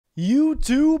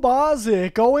YouTube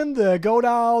Ozick Owen, the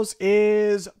Godows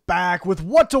is back with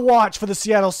what to watch for the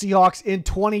Seattle Seahawks in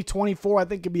 2024. I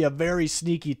think it'd be a very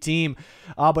sneaky team.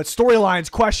 But storylines,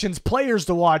 questions, players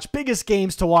to watch, biggest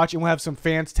games to watch, and we'll have some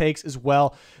fans' takes as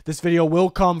well. This video will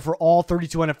come for all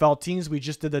 32 NFL teams. We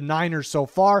just did the Niners so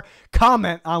far.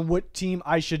 Comment on what team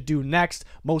I should do next.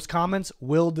 Most comments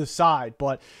will decide.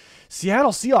 But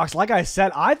Seattle Seahawks, like I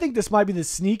said, I think this might be the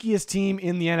sneakiest team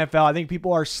in the NFL. I think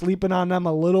people are sleeping on them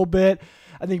a little bit.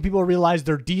 I think people realize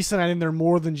they're decent. I think they're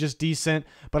more than just decent,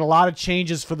 but a lot of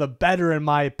changes for the better, in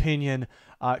my opinion,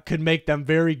 could make them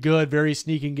very good, very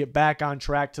sneaky, and get back on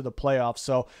track to the playoffs.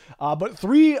 So, but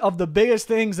three of the biggest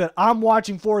things that I'm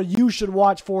watching for, you should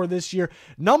watch for this year.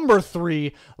 Number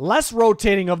three, less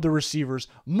rotating of the receivers,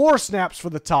 more snaps for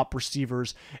the top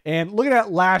receivers. And looking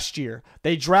at last year,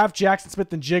 they draft Jackson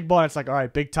Smith and Jigba, and it's like, all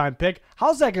right, big time pick.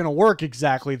 How's that going to work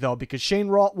exactly, though? Because Shane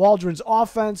Waldron's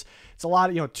offense, it's a lot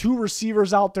of, two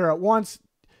receivers out there at once.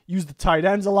 Use the tight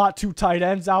ends a lot, two tight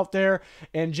ends out there.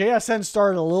 And JSN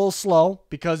started a little slow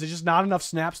because there's just not enough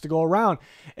snaps to go around.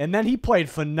 And then he played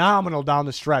phenomenal down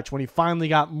the stretch when he finally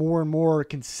got more and more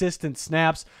consistent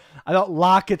snaps. I thought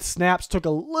Lockett's snaps took a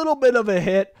little bit of a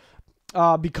hit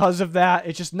because of that.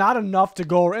 It's just not enough to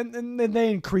go. And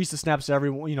they increase the snaps to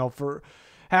everyone, for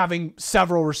having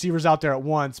several receivers out there at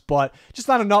once, but just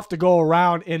not enough to go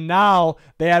around. And now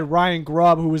they had Ryan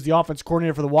Grubb, who was the offense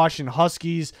coordinator for the Washington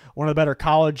Huskies, one of the better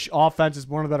college offenses,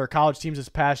 one of the better college teams this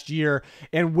past year.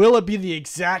 And will it be the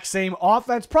exact same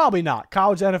offense? Probably not.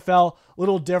 College, NFL, a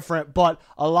little different, but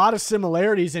a lot of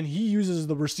similarities, and he uses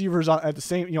the receivers at the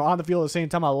same, on the field at the same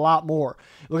time a lot more.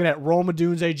 Looking at Rome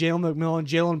Odunze, Jalen McMillan,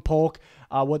 Jalen Polk,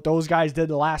 what those guys did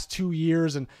the last 2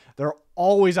 years, and they're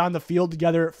always on the field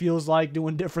together, it feels like,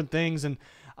 doing different things, and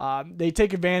they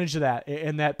take advantage of that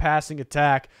in that passing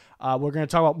attack. We're going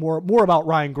to talk about more about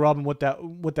Ryan Grubb and what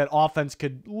that offense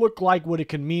could look like, what it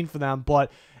can mean for them,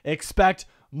 but expect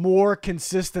more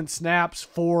consistent snaps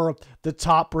for the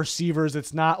top receivers.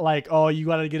 It's not like, oh, you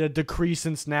got to get a decrease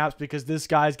in snaps because this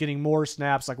guy's getting more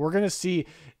snaps. Like, we're going to see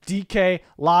DK,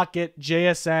 Lockett,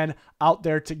 JSN out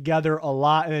there together a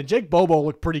lot. And then Jake Bobo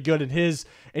looked pretty good in his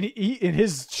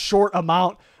short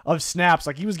amount of snaps.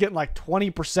 Like, he was getting like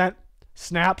 20%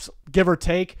 snaps, give or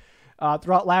take,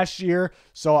 throughout last year.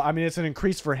 So, I mean, it's an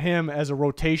increase for him as a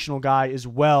rotational guy as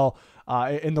well.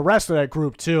 In the rest of that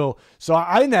group too. So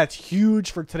I think that's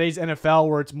huge for today's NFL,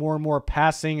 where it's more and more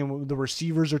passing and the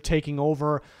receivers are taking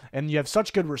over, and you have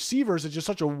such good receivers. It's just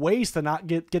such a waste to not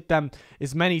get them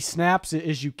as many snaps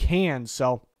as you can.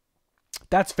 So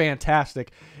that's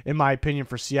fantastic, in my opinion,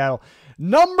 for Seattle.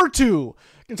 Number two,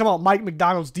 can talk about Mike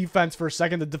McDonald's defense for a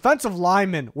second. The defensive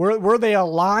linemen, where they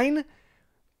align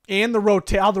and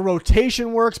how the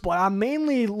rotation works, but I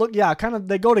mainly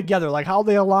they go together, like how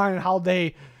they align and how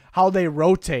they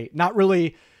rotate. Not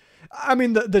really, I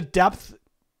mean, the depth,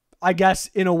 I guess,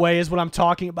 in a way is what I'm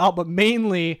talking about, but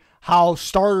mainly how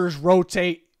starters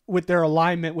rotate with their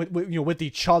alignment with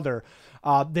each other.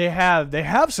 They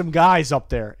have some guys up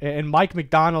there, and Mike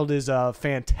McDonald is a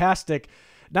fantastic,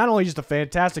 not only just a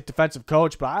fantastic defensive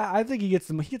coach, but I think he gets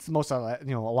the most out of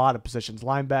a lot of positions,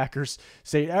 linebackers,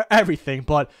 say everything.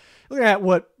 But looking at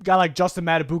what a guy like Justin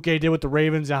Matabuke did with the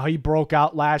Ravens and how he broke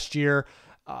out last year,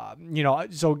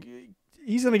 so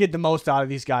he's going to get the most out of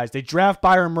these guys. They draft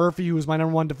Byron Murphy, who was my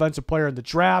 #1 defensive player in the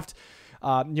draft.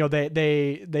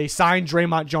 They signed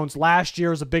Draymond Jones last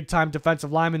year as a big-time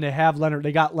defensive lineman.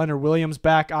 They got Leonard Williams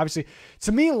back. Obviously,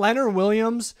 to me, Leonard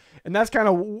Williams, and that's kind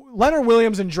of Leonard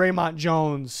Williams and Draymond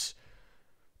Jones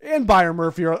and Byron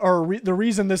Murphy are the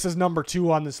reason this is number 2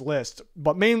 on this list.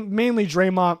 But mainly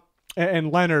Draymond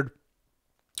and Leonard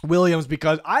Williams,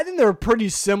 because I think they're pretty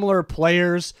similar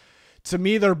players. To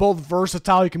me, they're both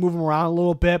versatile. You can move them around a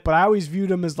little bit, but I always viewed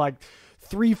them as like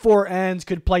 3-4 ends,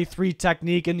 could play 3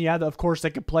 technique, and of course, they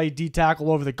could play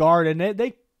D-tackle over the guard, and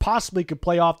they possibly could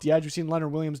play off the edge. We've seen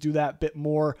Leonard Williams do that a bit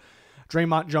more.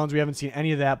 Draymond Jones, we haven't seen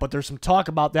any of that, but there's some talk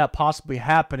about that possibly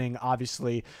happening,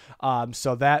 obviously,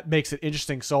 so that makes it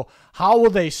interesting. So how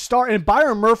will they start? And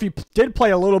Byron Murphy did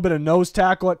play a little bit of nose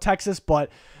tackle at Texas,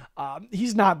 but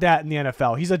he's not that in the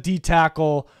NFL. He's a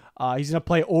D-tackle. He's going to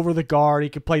play over the guard. He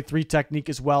can play 3 technique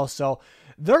as well. So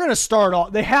they're going to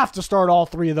they have to start all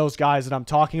 3 of those guys that I'm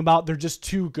talking about. They're just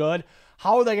too good.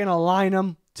 How are they going to line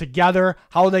them together?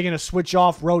 How are they going to switch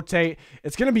off, rotate?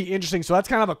 It's going to be interesting. So that's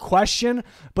kind of a question,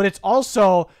 but it's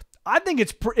also, I think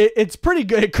it's pretty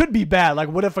good. It could be bad. Like,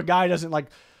 what if a guy doesn't,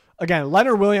 like, again,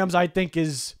 Leonard Williams, I think,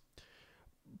 is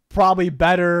probably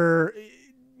better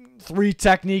 3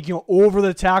 technique, over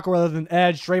the tackle rather than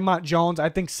edge. Draymond Jones, I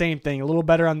think same thing, a little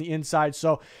better on the inside.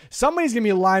 So somebody's going to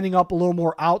be lining up a little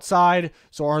more outside.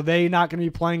 So are they not going to be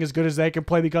playing as good as they can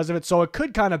play because of it? So it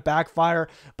could kind of backfire.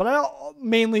 But I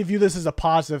mainly view this as a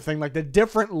positive thing, like the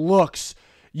different looks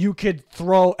you could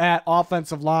throw at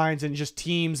offensive lines and just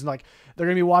teams. And like they're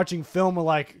going to be watching film of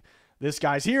like, this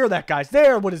guy's here, that guy's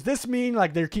there. What does this mean?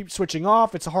 Like they keep switching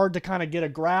off. It's hard to kind of get a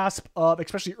grasp of,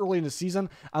 especially early in the season,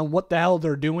 on what the hell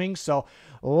they're doing. So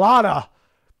a lot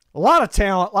of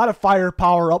talent, a lot of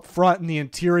firepower up front in the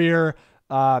interior.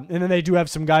 And then they do have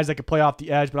some guys that can play off the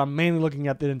edge, but I'm mainly looking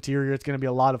at the interior. It's going to be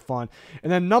a lot of fun.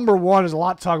 And then number 1 is a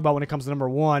lot to talk about when it comes to number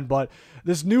 1, but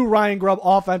this new Ryan Grubb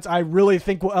offense, I really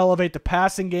think will elevate the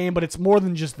passing game, but it's more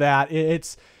than just that.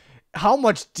 It's how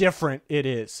much different it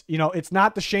is. It's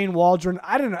not the Shane Waldron.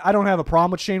 I don't have a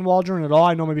problem with Shane Waldron at all.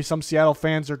 I know maybe some Seattle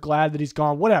fans are glad that he's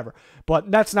gone, whatever.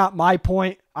 But that's not my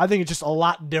point. I think it's just a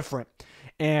lot different.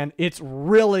 And it's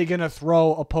really going to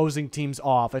throw opposing teams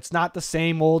off. It's not the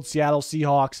same old Seattle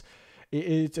Seahawks.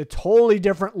 It's a totally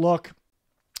different look.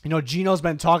 Gino's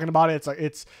been talking about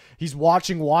it. He's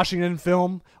watching Washington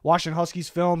Huskies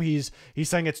film. He's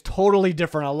saying it's totally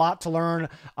different, a lot to learn.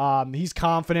 He's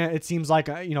confident. It seems like,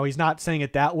 he's not saying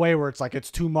it that way where it's like it's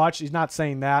too much. He's not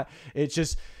saying that. It's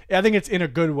just, I think it's in a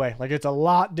good way. Like it's a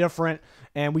lot different.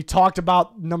 And we talked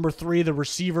about number 3, the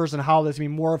receivers, and how there's going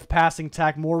to be more of passing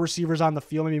tech, more receivers on the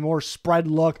field, maybe more spread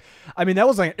look. I mean, that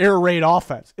was like an air raid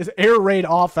offense. It's an air raid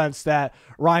offense that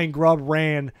Ryan Grubb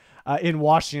ran in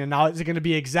Washington. Now, is it going to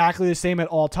be exactly the same at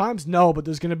all times? No, but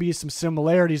there's going to be some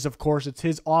similarities, of course. It's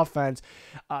his offense.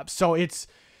 So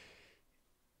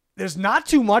there's not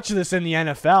too much of this in the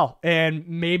NFL, and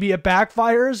maybe it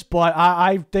backfires, but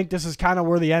I think this is kind of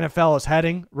where the NFL is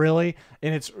heading, really,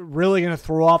 and it's really going to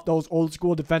throw off those old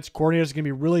school defensive coordinators. It's going to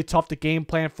be really tough to game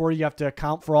plan for. You have to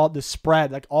account for all the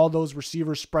spread, like all those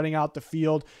receivers spreading out the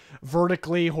field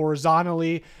vertically,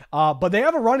 horizontally, but they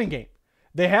have a running game.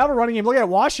 They have a running game. Look at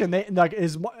Washington.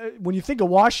 When you think of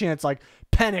Washington, it's like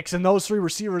Penix and those 3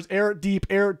 receivers, air it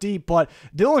deep. But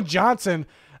Dylan Johnson,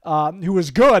 who was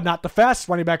good, not the fastest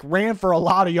running back, ran for a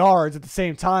lot of yards at the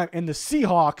same time. And the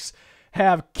Seahawks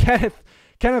have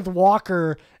Kenneth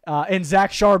Walker and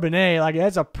Zach Charbonnet. Like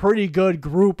that's a pretty good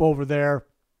group over there.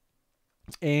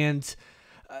 And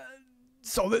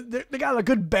so they got a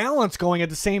good balance going at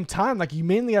the same time. Like you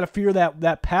mainly got to fear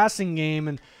that passing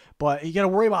game, but you got to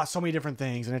worry about so many different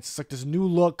things. And it's like this new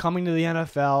look coming to the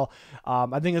NFL.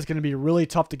 I think it's going to be really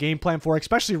tough to game plan for,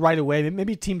 especially right away.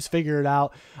 Maybe teams figure it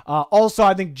out. Also,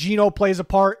 I think Gino plays a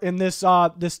part in this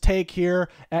take here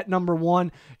at number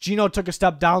 1. Gino took a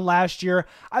step down last year.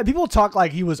 People talk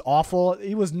like he was awful.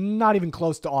 He was not even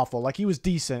close to awful. Like he was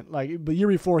decent. Like the year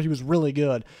before, he was really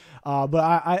good.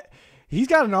 But he's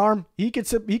got an arm. He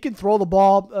can throw the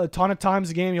ball a ton of times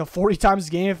a game, 40 times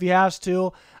a game if he has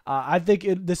to. I think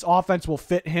this offense will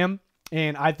fit him,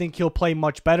 and I think he'll play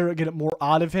much better, get it more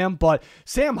out of him. But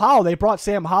Sam Howell, they brought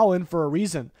Sam Howell in for a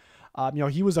reason.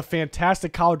 He was a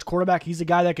fantastic college quarterback. He's a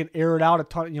guy that can air it out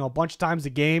a bunch of times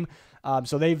a game.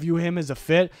 So they view him as a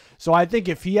fit. So I think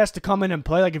if he has to come in and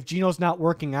play, like if Gino's not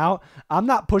working out, I'm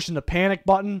not pushing the panic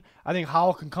button. I think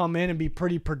Howell can come in and be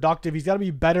pretty productive. He's got to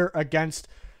be better against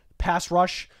pass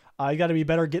rush. You got to be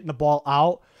better getting the ball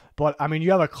out. But, I mean,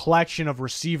 you have a collection of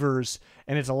receivers,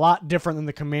 and it's a lot different than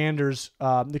the Commanders.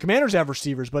 The Commanders have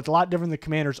receivers, but it's a lot different than the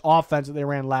Commanders' offense that they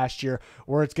ran last year,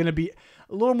 where it's going to be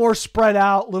a little more spread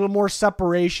out, a little more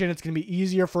separation. It's going to be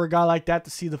easier for a guy like that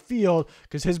to see the field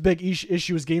because his big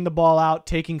issue is getting the ball out,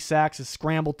 taking sacks. His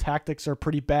scramble tactics are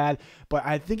pretty bad. But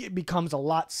I think it becomes a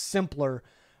lot simpler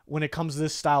when it comes to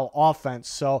this style of offense.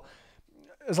 So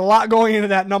there's a lot going into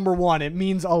that number 1. It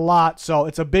means a lot. So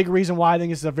it's a big reason why I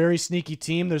think it's a very sneaky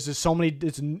team. There's just so many,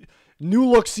 it's new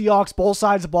look Seahawks, both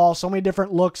sides of the ball, so many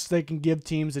different looks they can give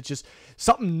teams. It's just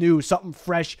something new, something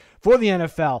fresh for the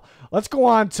NFL. Let's go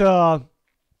on to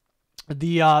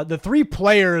the 3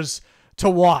 players to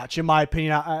watch, in my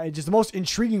opinion. Just the most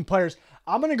intriguing players.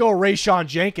 I'm going to go Rayshawn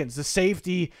Jenkins, the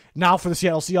safety now for the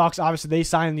Seattle Seahawks. Obviously, they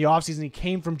signed in the offseason. He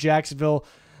came from Jacksonville.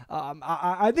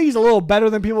 I think he's a little better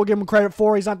than people give him credit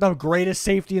for. He's not the greatest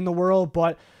safety in the world,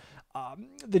 but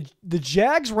the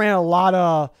Jags ran a lot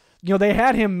of, they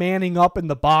had him manning up in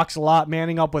the box a lot,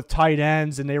 manning up with tight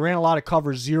ends, and they ran a lot of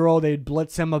cover 0. They'd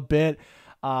blitz him a bit.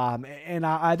 And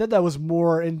I thought that was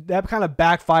more, and that kind of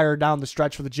backfired down the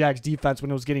stretch for the Jags defense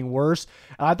when it was getting worse.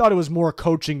 And I thought it was more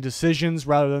coaching decisions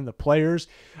rather than the players.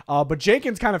 But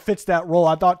Jenkins kind of fits that role.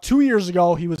 I thought 2 years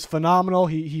ago he was phenomenal.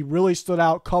 He really stood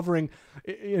out covering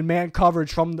in man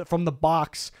coverage from the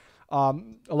box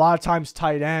a lot of times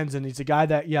tight ends, and he's a guy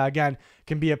that, yeah, again,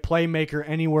 can be a playmaker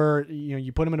anywhere. You know,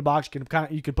 you put him in a box,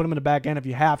 you could put him in the back end if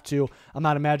you have to. I'm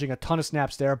not imagining a ton of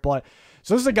snaps there, but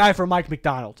so this is a guy for Mike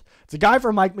Macdonald. It's a guy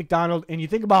for Mike Macdonald, and you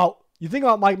think about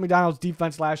Mike Macdonald's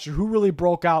defense last year, who really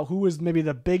broke out, who was maybe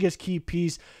the biggest key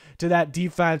piece to that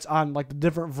defense on like the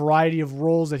different variety of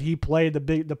roles that he played,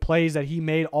 the plays that he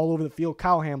made all over the field.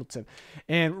 Kyle Hamilton.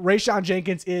 And Rayshawn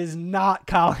Jenkins is not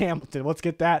Kyle Hamilton. Let's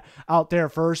get that out there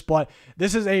first. But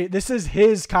this is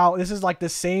like the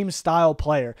same style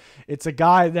player. It's a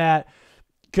guy that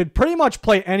could pretty much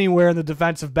play anywhere in the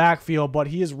defensive backfield, but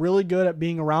he is really good at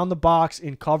being around the box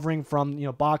and covering from, you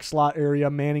know, box slot area,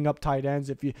 manning up tight ends.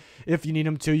 If you need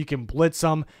him to, you can blitz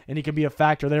him, and he can be a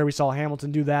factor there. We saw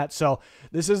Hamilton do that. So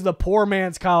this is the poor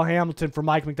man's Kyle Hamilton for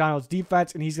Mike Macdonald's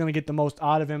defense, and he's going to get the most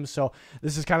out of him. So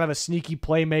this is kind of a sneaky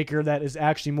playmaker that is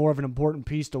actually more of an important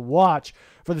piece to watch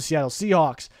for the Seattle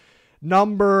Seahawks.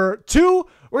 Number 2,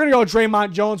 we're going to go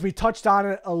Draymond Jones. We touched on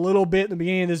it a little bit in the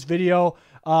beginning of this video,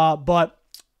 but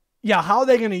yeah, how are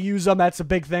they going to use him? That's a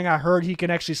big thing. I heard he can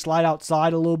actually slide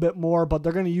outside a little bit more, but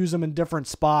they're going to use him in different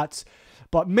spots.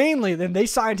 But mainly, then they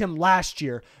signed him last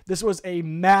year. This was a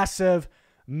massive,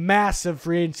 massive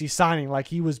free agency signing. Like,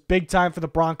 he was big time for the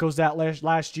Broncos that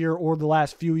last year or the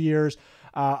last few years.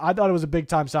 I thought it was a big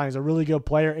time signing. He's a really good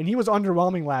player, and he was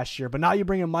underwhelming last year. But now you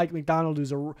bring in Mike Macdonald,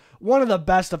 who's one of the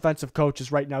best defensive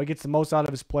coaches right now. He gets the most out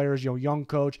of his players. You know, young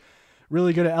coach,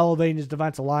 really good at elevating his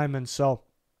defensive linemen. So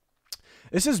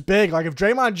this is big. Like, if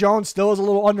Draymond Jones still is a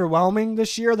little underwhelming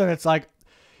this year, then it's like,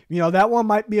 you know, that one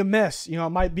might be a miss. You know, it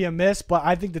might be a miss, but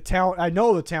I think I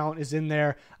know the talent is in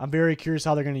there. I'm very curious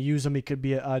how they're going to use him. He could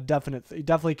be he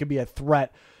definitely could be a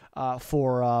threat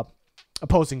for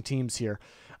opposing teams here.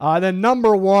 Then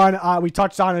number 1, we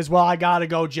touched on as well. I got to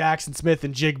go Jackson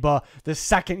Smith-Njigba, the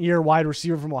second-year wide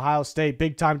receiver from Ohio State.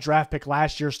 Big-time draft pick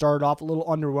last year. Started off a little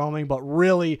underwhelming, but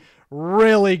really,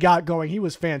 really got going. He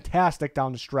was fantastic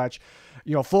down the stretch.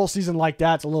 You know, full season like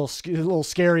that's a little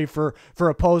scary for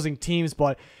opposing teams,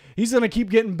 but he's going to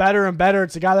keep getting better and better.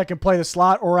 It's a guy that can play the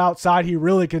slot or outside. He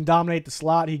really can dominate the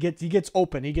slot. He gets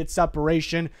open. He gets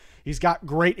separation. He's got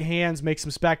great hands, makes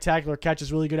some spectacular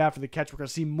catches, really good after the catch. We're going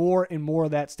to see more and more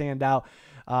of that stand out.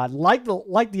 Like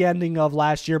the ending of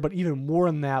last year, but even more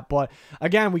than that. But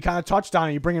again, we kind of touched on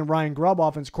it. You bring in Ryan Grubb,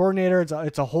 offense coordinator.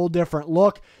 It's a whole different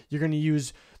look. You're going to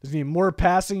use, there's going to be more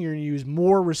passing. You're going to use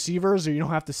more receivers, or you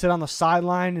don't have to sit on the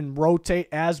sideline and rotate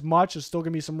as much. There's still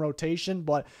going to be some rotation,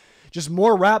 but just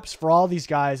more reps for all these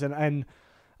guys. And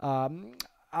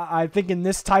I think in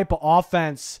this type of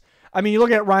offense, I mean, you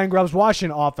look at Ryan Grubb's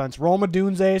Washington offense. Rome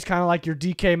Odunze is kind of like your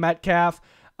DK Metcalf.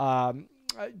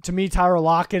 To me, Tyler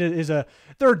Lockett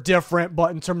they're different,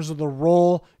 but in terms of the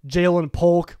role, Jalen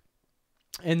Polk,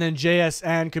 and then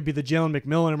JSN could be the Jalen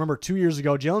McMillan. I remember 2 years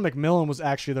ago, Jalen McMillan was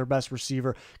actually their best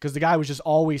receiver because the guy was just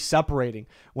always separating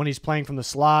when he's playing from the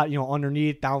slot, you know,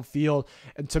 underneath, downfield.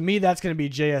 And to me, that's going to be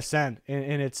JSN.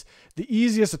 And it's the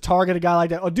easiest to target a guy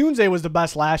like that. Odunze was the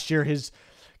best last year. His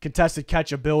contested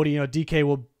catch ability, you know, DK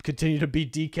will continue to be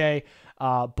DK.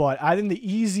 But I think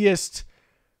the easiest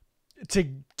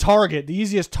target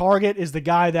is the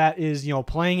guy that is, you know,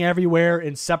 playing everywhere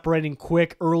and separating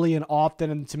quick, early, and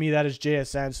often. And to me, that is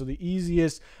JSN. So the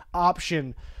easiest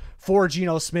option for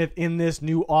Geno Smith in this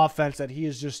new offense that he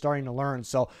is just starting to learn.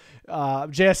 So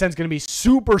JSN is going to be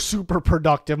super, super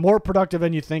productive, more productive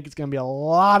than you think. It's going to be a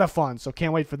lot of fun. So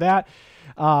can't wait for that.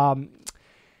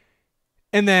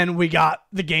 And then we got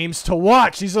the games to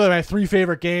watch. These are my 3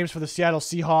 favorite games for the Seattle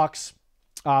Seahawks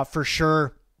for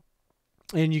sure.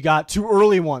 And you got 2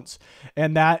 early ones,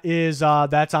 and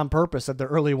that's on purpose that they're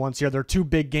early ones here. They're 2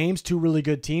 big games, 2 really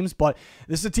good teams, but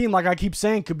this is a team, like I keep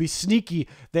saying, could be sneaky.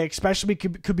 They especially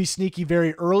could be sneaky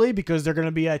very early because they're going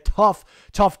to be a tough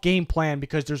game plan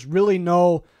because there's really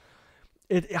no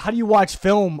how do you watch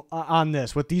film on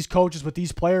this? With these coaches, with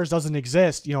these players, doesn't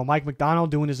exist. You know, Mike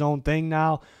Macdonald doing his own thing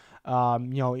now. You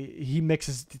know, he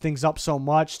mixes things up so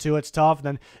much, too. It's tough. And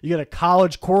then you get a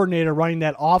college coordinator running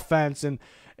that offense, and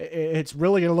it's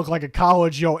really going to look like a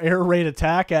college, you know, air raid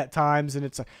attack at times. And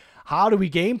it's like, how do we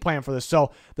game plan for this?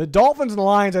 So the Dolphins and the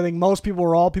Lions, I think most people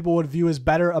or all people would view as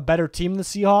a better team than the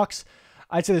Seahawks.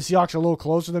 I'd say the Seahawks are a little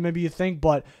closer than maybe you think,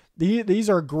 but these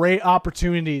are great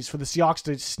opportunities for the Seahawks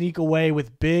to sneak away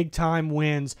with big-time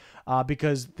wins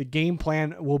because the game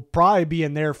plan will probably be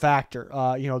in their factor.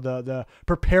 The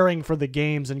preparing for the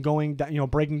games and going,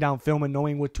 breaking down film and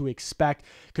knowing what to expect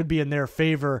could be in their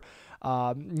favor.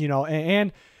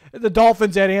 And the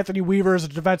Dolphins had Anthony Weaver as a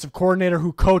defensive coordinator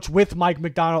who coached with Mike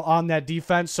McDonald on that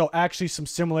defense. So actually some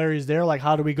similarities there. Like,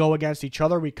 how do we go against each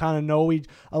other? We kind of know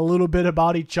a little bit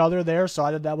about each other there. So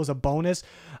I thought that was a bonus.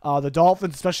 The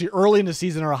Dolphins, especially early in the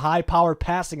season, are a high-powered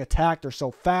passing attack. They're so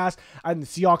fast. I think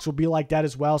the Seahawks will be like that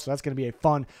as well. So that's going to be a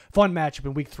fun matchup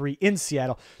in Week 3 in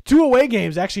Seattle. 2 away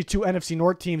games, actually 2 NFC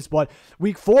North teams. But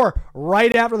Week 4,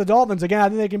 right after the Dolphins. Again, I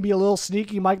think they can be a little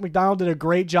sneaky. Mike McDonald did a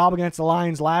great job against the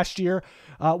Lions last year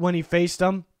when he faced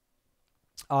them.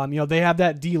 They have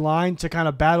that D-line to kind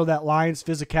of battle that Lions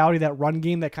physicality, that run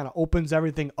game that kind of opens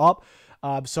everything up.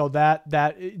 So that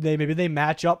they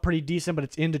match up pretty decent, but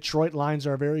it's in Detroit. Lions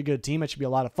are a very good team. It should be a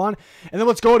lot of fun. And then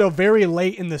let's go to very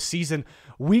late in the season,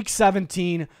 Week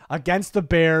 17 against the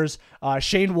Bears.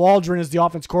 Shane Waldron is the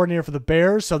offense coordinator for the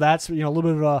Bears, so that's a little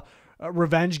bit of a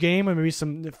revenge game, and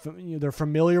maybe they're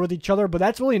familiar with each other, but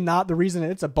that's really not the reason.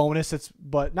 It's a bonus,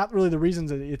 but not really the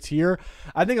reasons that it's here.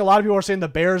 I think a lot of people are saying the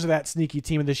Bears are that sneaky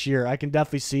team of this year. I can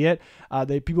definitely see it.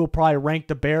 People probably rank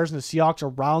the Bears and the Seahawks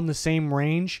around the same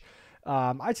range.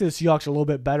 I'd say the Seahawks are a little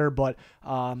bit better, but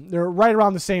they're right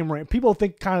around the same range. People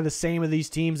think kind of the same of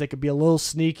these teams. They could be a little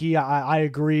sneaky. I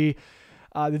agree.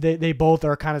 They both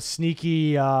are kind of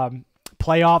sneaky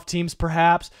playoff teams,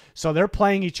 perhaps. So they're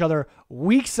playing each other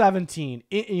Week 17,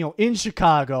 in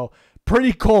Chicago.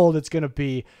 Pretty cold it's going to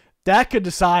be. That could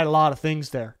decide a lot of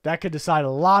things there. That could decide a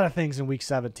lot of things in Week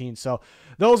 17. So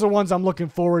those are ones I'm looking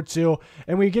forward to.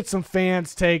 And we get some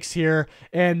fans' takes here.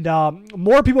 And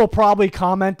more people probably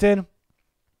commented.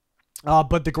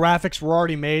 But the graphics were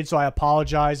already made, so I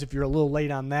apologize if you're a little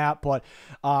late on that. But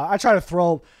I'll try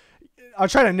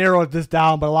to narrow this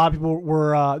down, but a lot of people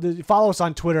were follow us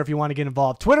on Twitter if you want to get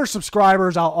involved. Twitter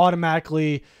subscribers, I'll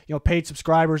automatically, paid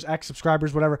subscribers,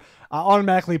 ex-subscribers, whatever, I'll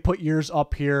automatically put yours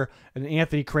up here, and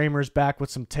Anthony Kramer's back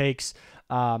with some takes.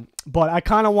 But I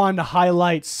kind of wanted to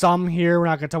highlight some here. We're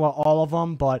not going to talk about all of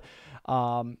them, but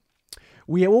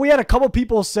we had a couple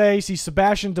people see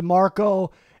Sebastian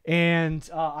DeMarco and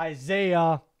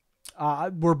Isaiah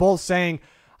were both saying,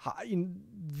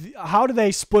 how do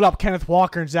they split up Kenneth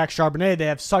Walker and Zach Charbonnet? They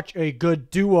have such a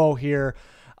good duo here.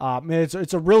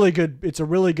 It's a really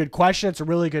good question. It's a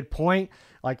really good point.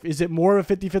 Like, is it more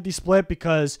of a 50-50 split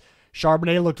because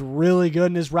Charbonnet looked really good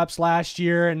in his reps last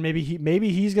year, and maybe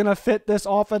he's gonna fit this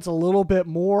offense a little bit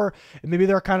more, and maybe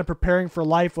they're kind of preparing for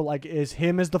life with, like, is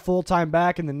him as the full-time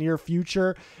back in the near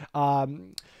future.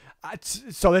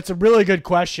 So that's a really good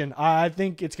question. I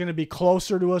think it's going to be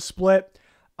closer to a split.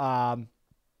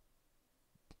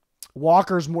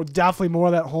 Walker's definitely more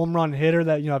of that home run hitter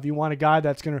that, if you want a guy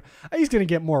that's he's going to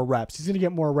get more reps. He's going to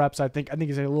get more reps. I think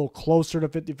he's a little closer to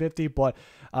 50-50, but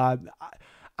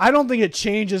I don't think it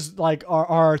changes like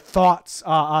our thoughts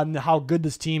on how good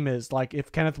this team is. Like,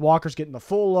 if Kenneth Walker's getting the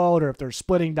full load, or if they're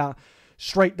splitting down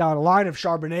straight down the line, if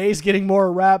Charbonnet's getting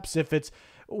more reps, if it's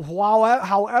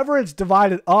however it's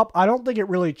divided up, I don't think it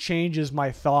really changes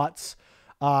my thoughts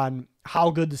on how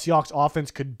good the Seahawks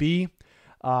offense could be.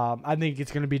 I think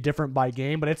it's going to be different by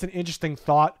game, but it's an interesting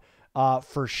thought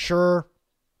for sure.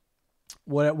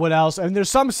 What else? And there's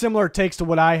some similar takes to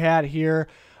what I had here.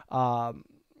 How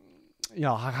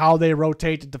they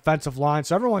rotate the defensive line.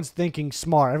 So everyone's thinking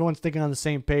smart. Everyone's thinking on the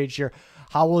same page here.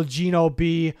 How will Geno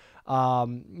be?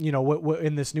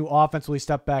 In this new offense, will he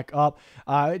step back up?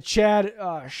 Chad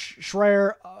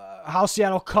Schreier, how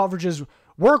Seattle coverages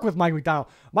work with Mike McDonald.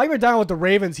 Mike McDonald with the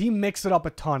Ravens, he mixed it up a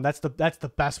ton. That's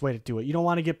the best way to do it. You don't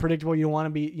want to get predictable. You don't want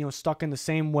to be stuck in the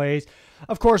same ways.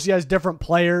 Of course, he has different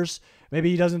players. Maybe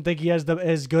he doesn't think he has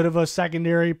as good of a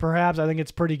secondary, perhaps. I think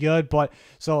it's pretty good. But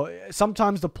so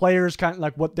sometimes the players kind of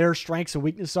like what their strengths and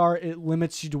weaknesses are, it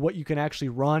limits you to what you can actually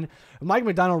run. And Mike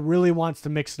McDonald really wants to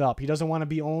mix it up. He doesn't want to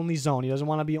be only zone. He doesn't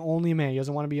want to be only man. He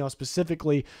doesn't want to be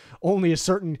specifically only a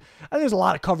certain. I think there's a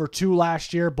lot of cover 2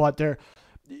 last year, but they're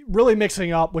really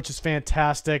mixing up, which is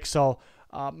fantastic. So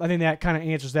I think that kind of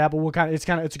answers that. But it's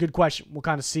a good question. We'll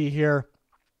kind of see here.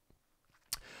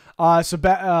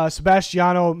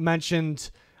 Sebastiano mentioned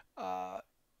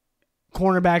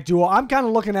cornerback duo. I'm kind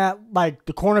of looking at like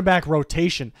the cornerback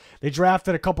rotation. They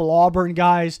drafted a couple Auburn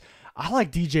guys. I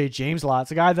like DJ James a lot.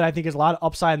 It's a guy that I think has a lot of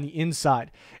upside on the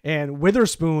inside. And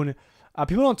Witherspoon,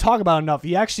 people don't talk about enough.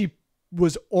 He actually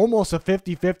was almost a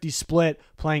 50-50 split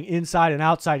playing inside and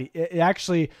outside. It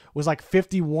actually was like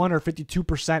 51 or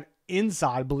 52%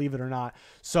 inside, believe it or not.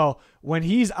 So when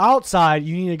he's outside,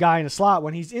 you need a guy in a slot.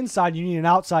 When he's inside, you need an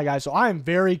outside guy. So I am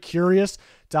very curious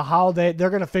to how they're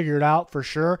going to figure it out for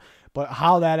sure. But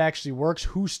how that actually works,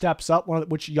 who steps up,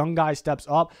 which young guy steps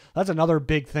up, that's another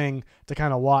big thing to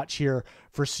kind of watch here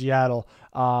for Seattle.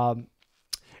 And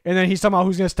then he's talking about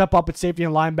who's going to step up at safety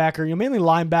and linebacker. Mainly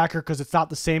linebacker because it's not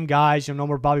the same guys. No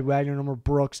more Bobby Wagner, no more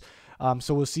Brooks.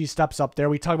 So we'll see steps up there.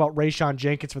 We talk about Rayshon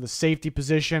Jenkins for the safety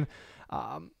position.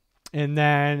 And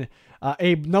then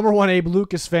number one Abe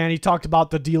Lucas fan, he talked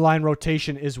about the D-line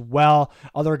rotation as well.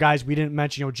 Other guys we didn't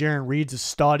mention, Jaron Reed's a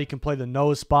stud. He can play the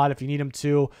nose spot if you need him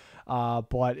to.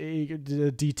 But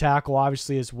D tackle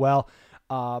obviously as well.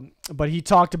 But he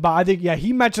talked about, I think,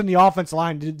 he mentioned the offense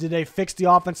line. Did they fix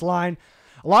the offense line?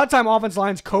 A lot of time offense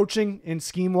line's coaching and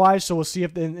scheme wise, so we'll see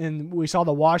if and we saw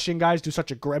the Washington guys do such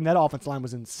a great. That offense line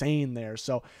was insane there,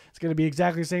 so it's going to be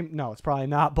exactly the same. No, it's probably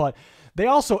not, but they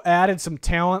also added some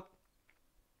talent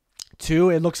too.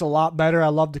 It looks a lot better. I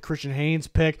love the Christian Haynes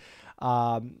pick.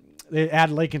 They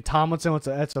added Laken Tomlinson.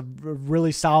 That's a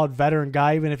really solid veteran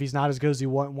guy, even if he's not as good as he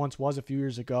once was a few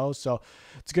years ago. So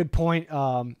it's a good point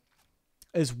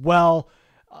as well.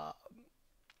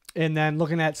 And then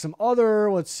looking at some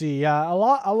other, let's see, a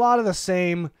lot of the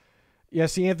same. Yeah,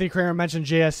 see, Anthony Kramer mentioned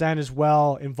JSN as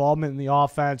well, involvement in the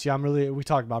offense. Yeah, I'm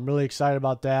really excited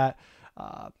about that.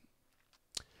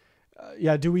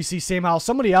 Do we see Sam Howell?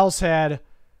 Somebody else had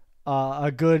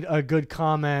a good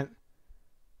comment.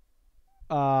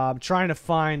 I'm trying to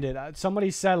find it.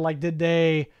 Somebody said, like,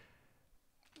 it's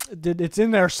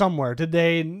in there somewhere. Did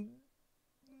they,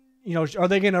 are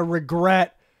they going to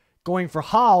regret going for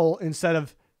Howell instead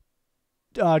of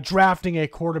drafting a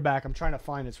quarterback? I'm trying to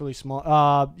find it. It's really small.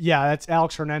 That's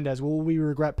Alex Hernandez. Will we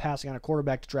regret passing on a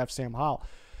quarterback to draft Sam Howell?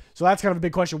 So that's kind of a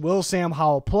big question. Will Sam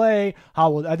Howell play?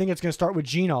 I think it's going to start with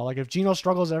Geno. Like, if Geno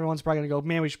struggles, everyone's probably going to go,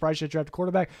 man, we should draft a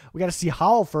quarterback. We got to see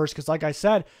Howell first because, like I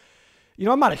said,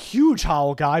 I'm not a huge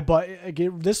Howell guy, but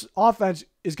again, this offense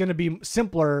is going to be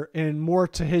simpler and more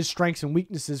to his strengths and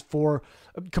weaknesses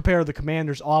compared to the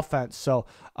Commanders' offense. So,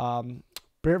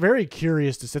 very, very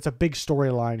curious to see. It's a big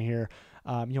storyline here.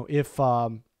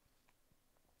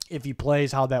 If he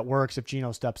plays, how that works, if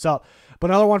Geno steps up. But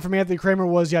another one from Anthony Kramer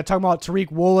was, talking about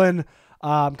Tariq Woolen,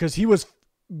 because he was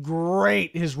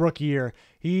great his rookie year.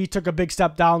 He took a big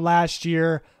step down last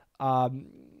year,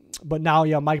 but now,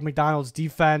 Mike McDonald's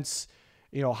defense,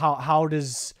 how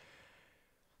does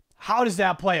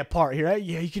that play a part here?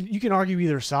 Yeah, you can argue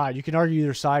either side. You can argue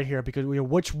either side here because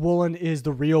which Woolen is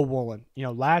the real Woolen?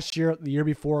 Last year, the year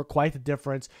before, quite the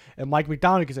difference. And Mike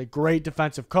McDonald is a great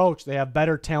defensive coach. They have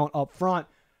better talent up front.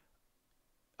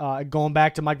 Going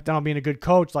back to Mike McDonald being a good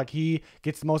coach, like, he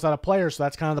gets the most out of players, so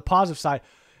that's kind of the positive side.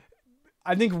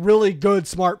 I think really good,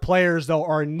 smart players, though,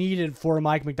 are needed for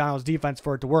Mike McDonald's defense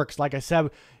for it to work. 'Cause like I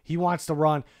said, he wants to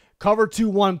run cover 2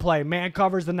 one play, man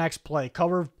covers the next play,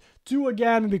 cover 2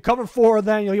 again, maybe cover 4.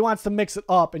 Then he wants to mix it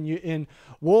up. And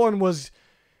Woolen was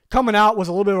coming out, was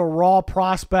a little bit of a raw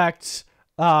prospect,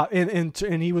 and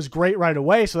he was great right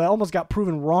away. So that almost got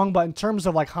proven wrong. But in terms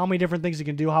of like how many different things he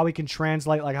can do, how he can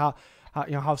translate, like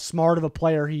how smart of a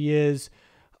player he is,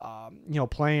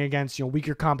 playing against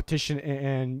weaker competition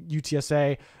and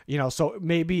UTSA, so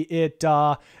maybe it's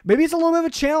a little bit of a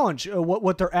challenge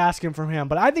what they're asking from him,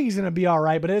 but I think he's going to be all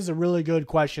right. But it is a really good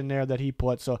question there that he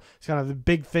put, so it's kind of the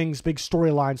big things, big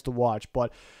storylines to watch.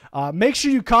 But make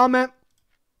sure you comment.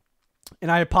 And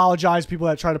I apologize, people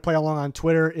that try to play along on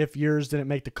Twitter, if yours didn't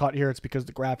make the cut here. It's because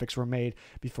the graphics were made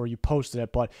before you posted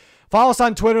it. But follow us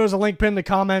on Twitter. There's a link pinned in the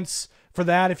comments for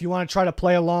that. If you want to try to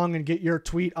play along and get your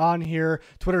tweet on here,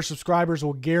 Twitter subscribers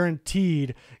will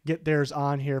guaranteed get theirs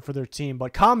on here for their team.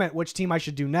 But comment which team I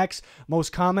should do next.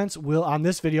 Most comments on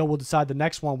this video will decide the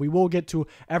next one. We will get to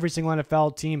every single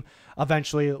NFL team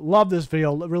eventually. Love this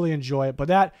video. Really enjoy it. But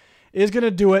that is going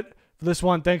to do it for this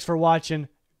one. Thanks for watching.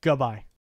 Goodbye.